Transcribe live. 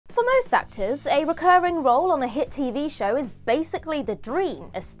For most actors, a recurring role on a hit TV show is basically the dream,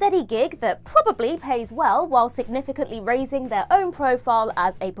 a steady gig that probably pays well while significantly raising their own profile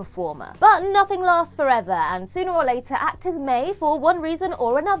as a performer. But nothing lasts forever, and sooner or later actors may, for one reason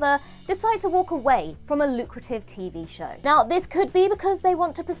or another, decide to walk away from a lucrative TV show. Now, this could be because they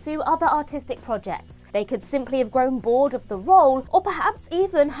want to pursue other artistic projects. They could simply have grown bored of the role, or perhaps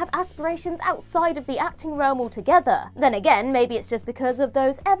even have aspirations outside of the acting realm altogether. Then again, maybe it's just because of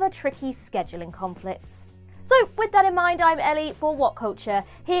those tricky scheduling conflicts. So with that in mind, I'm Ellie for What Culture,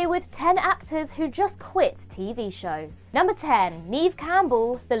 here with 10 actors who just quit TV shows. Number 10, Neve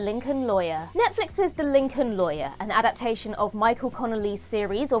Campbell, The Lincoln Lawyer. Netflix's The Lincoln Lawyer, an adaptation of Michael Connelly's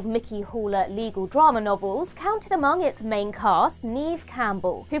series of Mickey Haller legal drama novels, counted among its main cast Neve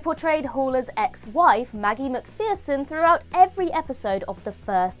Campbell, who portrayed Haller's ex-wife Maggie McPherson throughout every episode of the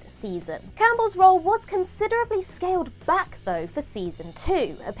first season. Campbell's role was considerably scaled back though for season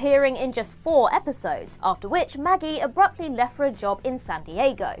 2, appearing in just 4 episodes, after which Maggie abruptly left for a job in San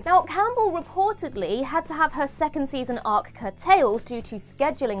Diego. Now, Campbell reportedly had to have her second season arc curtailed due to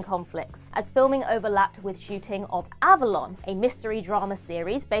scheduling conflicts, as filming overlapped with shooting of Avalon, a mystery drama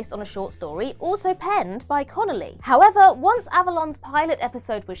series based on a short story also penned by Connelly. However, once Avalon's pilot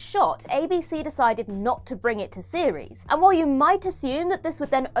episode was shot, ABC decided not to bring it to series. And while you might assume that this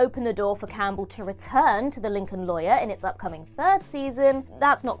would then open the door for Campbell to return to The Lincoln Lawyer in its upcoming 3rd season,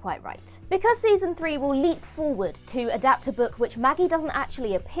 that's not quite right. Because season 3 will leap forward to adapt a book which Maggie doesn't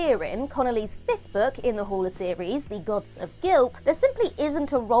actually appear in, Connelly's 5th book in the Haller series, The Gods of Guilt, there simply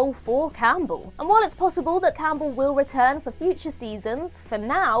isn't a role for Campbell. And while it's possible that Campbell will return for future seasons, for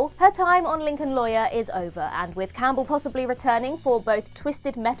now, her time on Lincoln Lawyer is over, and with Campbell possibly returning for both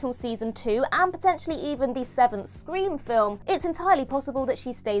Twisted Metal Season 2 and potentially even the 7th Scream film, it's entirely possible that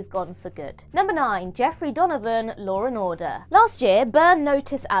she stays gone for good. Number 9, Jeffrey Donovan, Law & Order. Last year, Burn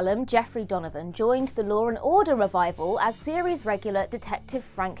Notice alum Jeffrey Donovan joined the Law & Order revival as series regular Detective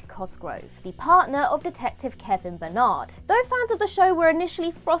Frank Cosgrove, the partner of Detective Kevin Bernard. Though fans of the show were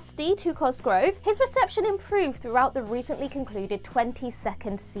initially frosty to Cosgrove, his reception improved throughout the recently concluded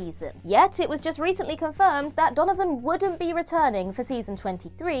 22nd season. Yet it was just recently confirmed that Donovan wouldn't be returning for season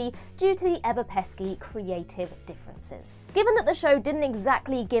 23 due to the ever-pesky creative differences. Given that the show didn't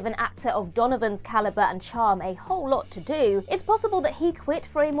exactly give an actor of Donovan's caliber and charm a whole lot to do, it's possible that he quit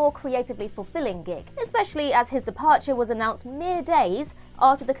for a more creatively fulfilling gig, especially as his departure was announced mere days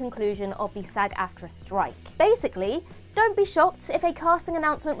after the conclusion of the SAG-AFTRA strike. Basically, don't be shocked if a casting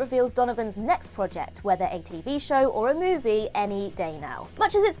announcement reveals Donovan's next project, whether a TV show or a movie, any day now.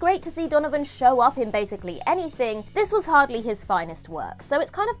 Much as it's great to see Donovan show up in basically anything, this was hardly his finest work, so it's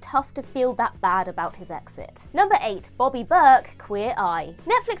kind of tough to feel that bad about his exit. Number 8, Bobby Burke, Queer Eye.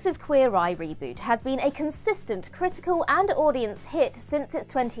 Netflix's Queer Eye reboot has been a consistent critical and audience hit since its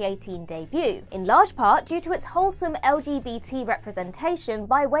 2018 debut, in large part due to its wholesome LGBT representation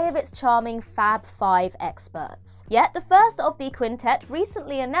by way of its charming Fab Five experts. Yet the first of the quintet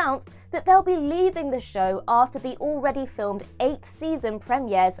recently announced that they'll be leaving the show after the already filmed 8th season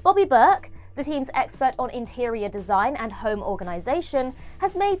premieres. Bobby Burke, the team's expert on interior design and home organization,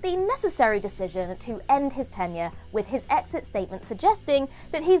 has made the necessary decision to end his tenure, with his exit statement suggesting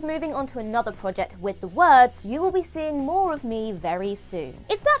that he's moving on to another project with the words, "You will be seeing more of me very soon."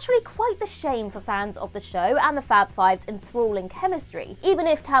 It's naturally quite the shame for fans of the show and the Fab Five's enthralling chemistry, even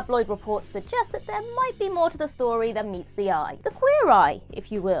if tabloid reports suggest that there might be more to the story than meets the eye. The queer eye,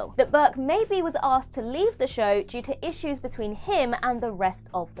 if you will. That Burke maybe was asked to leave the show due to issues between him and the rest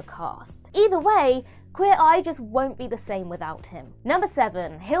of the cast. Either way, Queer Eye just won't be the same without him. Number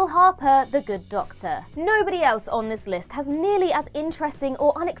 7, Hill Harper, The Good Doctor. Nobody else on this list has nearly as interesting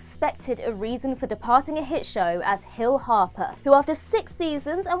or unexpected a reason for departing a hit show as Hill Harper, who after 6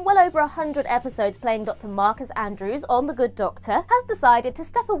 seasons and well over 100 episodes playing Dr. Marcus Andrews on The Good Doctor, has decided to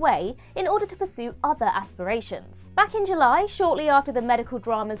step away in order to pursue other aspirations. Back in July, shortly after the medical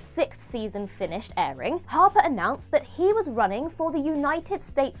drama's 6th season finished airing, Harper announced that he was running for the United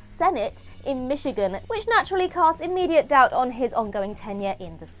States Senate in Michigan, which naturally casts immediate doubt on his ongoing tenure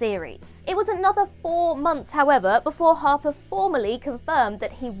in the series. It was another 4 months, however, before Harper formally confirmed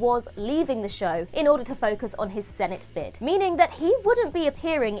that he was leaving the show in order to focus on his Senate bid, meaning that he wouldn't be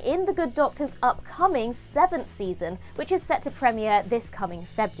appearing in The Good Doctor's upcoming 7th season, which is set to premiere this coming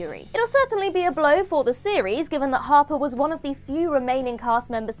February. It'll certainly be a blow for the series, given that Harper was one of the few remaining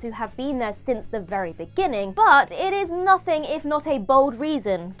cast members to have been there since the very beginning, but it is nothing if not a bold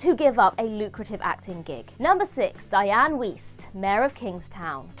reason to give up a lucrative acting acting gig. Number 6, Dianne Wiest, Mayor of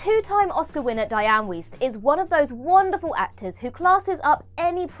Kingstown. Two-time Oscar winner Dianne Wiest is one of those wonderful actors who classes up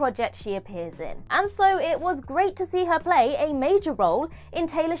any project she appears in. And so it was great to see her play a major role in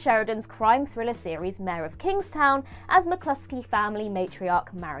Taylor Sheridan's crime thriller series Mayor of Kingstown as McCluskey family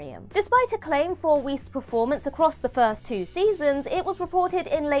matriarch Mariam. Despite acclaim for Wiest's performance across the first 2 seasons, it was reported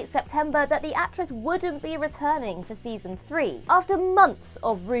in late September that the actress wouldn't be returning for season 3. After months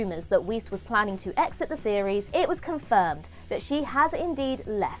of rumours that Wiest was planning to exit the series, it was confirmed that she has indeed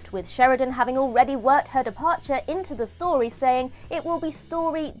left, with Sheridan having already worked her departure into the story, saying it will be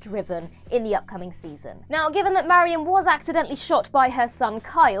story-driven in the upcoming season. Now, given that Mariam was accidentally shot by her son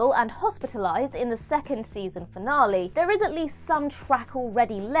Kyle and hospitalised in the 2nd season finale, there is at least some track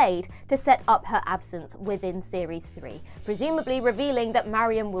already laid to set up her absence within Series 3, presumably revealing that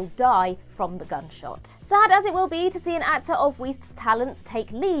Mariam will die from the gunshot. Sad as it will be to see an actor of Wiest's talents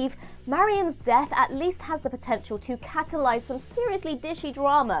take leave, Mariam's death at least has the potential to catalyse some seriously dishy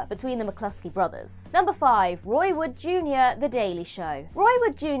drama between the McCluskey brothers. Number 5, Roy Wood Jr., The Daily Show. Roy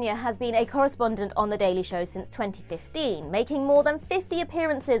Wood Jr. has been a correspondent on The Daily Show since 2015, making more than 50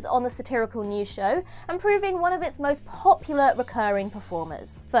 appearances on the satirical news show and proving one of its most popular recurring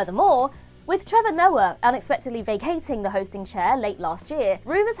performers. Furthermore, with Trevor Noah unexpectedly vacating the hosting chair late last year,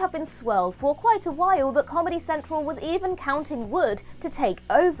 rumours have been swirled for quite a while that Comedy Central was even counting Wood to take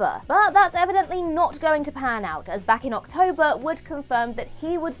over. But that's evidently not going to pan out, as back in October, Wood confirmed that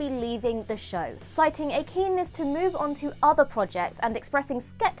he would be leaving the show, citing a keenness to move on to other projects and expressing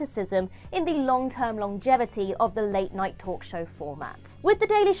skepticism in the long-term longevity of the late-night talk show format. With The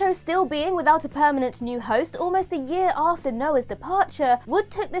Daily Show still being without a permanent new host almost a year after Noah's departure, Wood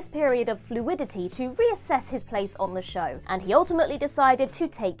took this period of fluidity to reassess his place on the show, and he ultimately decided to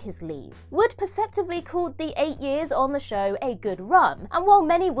take his leave. Wood perceptively called the 8 years on the show a good run, and while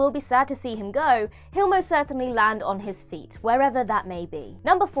many will be sad to see him go, he'll most certainly land on his feet, wherever that may be.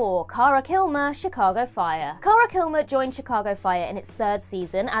 Number 4, Cara Kilmer, Chicago Fire. Cara Kilmer joined Chicago Fire in its 3rd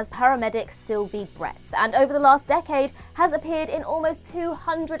season as paramedic Sylvie Brett, and over the last decade has appeared in almost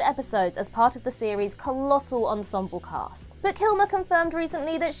 200 episodes as part of the series' colossal ensemble cast. But Kilmer confirmed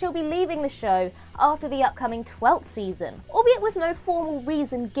recently that she'll be leaving the show after the upcoming 12th season, albeit with no formal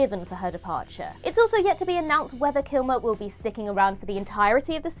reason given for her departure. It's also yet to be announced whether Kilmer will be sticking around for the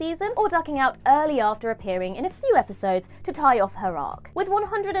entirety of the season or ducking out early after appearing in a few episodes to tie off her arc. With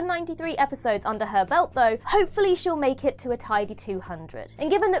 193 episodes under her belt though, hopefully she'll make it to a tidy 200.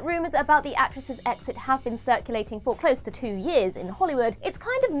 And given that rumours about the actress's exit have been circulating for close to 2 years in Hollywood, it's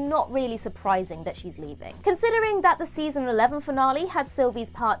kind of not really surprising that she's leaving. Considering that the season 11 finale had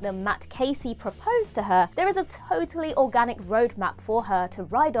Sylvie's partner Matt Casey proposed to her, there is a totally organic roadmap for her to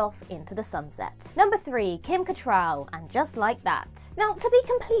ride off into the sunset. Number 3, Kim Cattrall, and Just Like That. Now, to be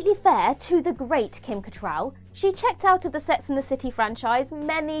completely fair to the great Kim Cattrall, she checked out of the Sex and the City franchise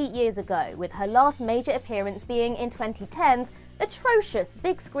many years ago, with her last major appearance being in 2010's atrocious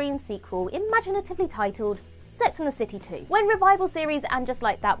big screen sequel imaginatively titled Sex and the City 2. When revival series And Just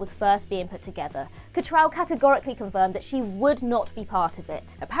Like That was first being put together, Cattrall categorically confirmed that she would not be part of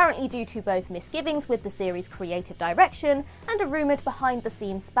it, apparently due to both misgivings with the series' creative direction and a rumoured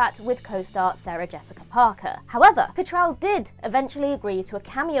behind-the-scenes spat with co-star Sarah Jessica Parker. However, Cattrall did eventually agree to a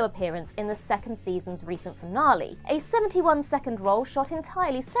cameo appearance in the 2nd season's recent finale, a 71-second role shot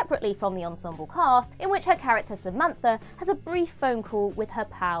entirely separately from the ensemble cast, in which her character Samantha has a brief phone call with her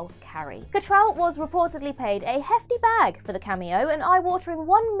pal Carrie. Cattrall was reportedly paid a hefty bag for the cameo, an eye-watering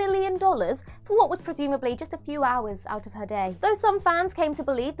 $1 million for what was presumably just a few hours out of her day. Though some fans came to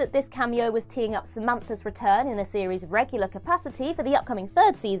believe that this cameo was teeing up Samantha's return in a series' regular capacity for the upcoming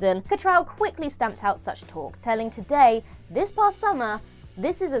 3rd season, Cattrall quickly stamped out such talk, telling Today, this past summer,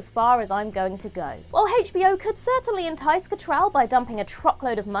 this is as far as I'm going to go. While HBO could certainly entice Cattrall by dumping a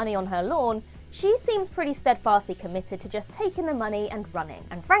truckload of money on her lawn, she seems pretty steadfastly committed to just taking the money and running.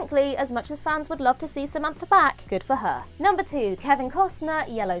 And frankly, as much as fans would love to see Samantha back, good for her. Number 2, Kevin Costner,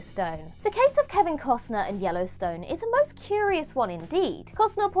 Yellowstone. The case of Kevin Costner and Yellowstone is a most curious one indeed.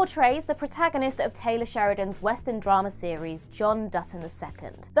 Costner portrays the protagonist of Taylor Sheridan's Western drama series, John Dutton II.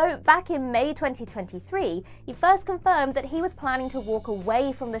 Though back in May 2023, he first confirmed that he was planning to walk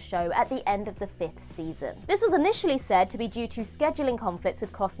away from the show at the end of the 5th season. This was initially said to be due to scheduling conflicts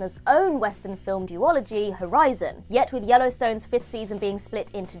with Costner's own Western film duology Horizon. Yet with Yellowstone's 5th season being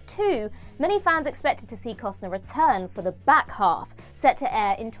split into 2, many fans expected to see Costner return for the back half, set to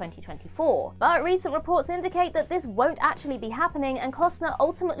air in 2024. But recent reports indicate that this won't actually be happening, and Costner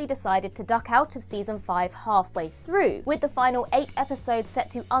ultimately decided to duck out of season 5 halfway through, with the final 8 episodes set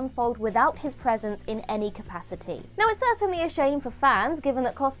to unfold without his presence in any capacity. Now, it's certainly a shame for fans, given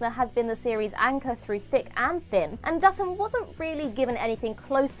that Costner has been the series' anchor through thick and thin, and Dutton wasn't really given anything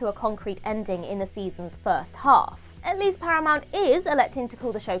close to a concrete ending in the season's first half. At least Paramount is electing to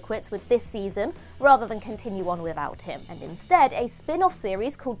call the show quits with this season, rather than continue on without him. And instead, a spin-off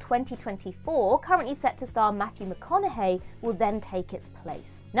series called 2024, currently set to star Matthew McConaughey, will then take its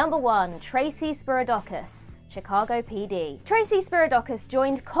place. Number 1. Tracy Spiridakis, Chicago PD. Tracy Spiridakis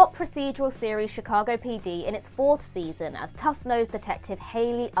joined cop procedural series Chicago PD in its 4th season as tough-nosed detective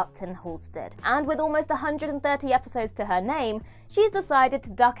Haley Upton Halstead. And with almost 130 episodes to her name, she's decided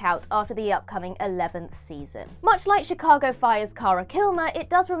to duck out after the upcoming 11th season. Much like Chicago Fire's Cara Kilmer, it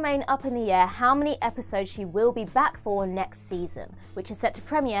does remain up in the air how many episodes she will be back for next season, which is set to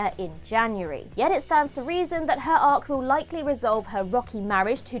premiere in January. Yet it stands to reason that her arc will likely resolve her rocky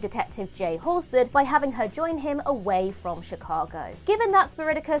marriage to Detective Jay Halstead by having her join him away from Chicago. Given that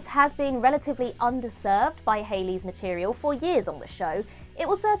Spiridakis has been relatively underserved by Haley's material for years on the show, it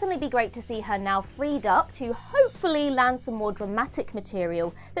will certainly be great to see her now freed up to hopefully land some more dramatic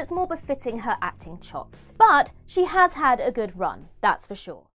material that's more befitting her acting chops. But she has had a good run, that's for sure.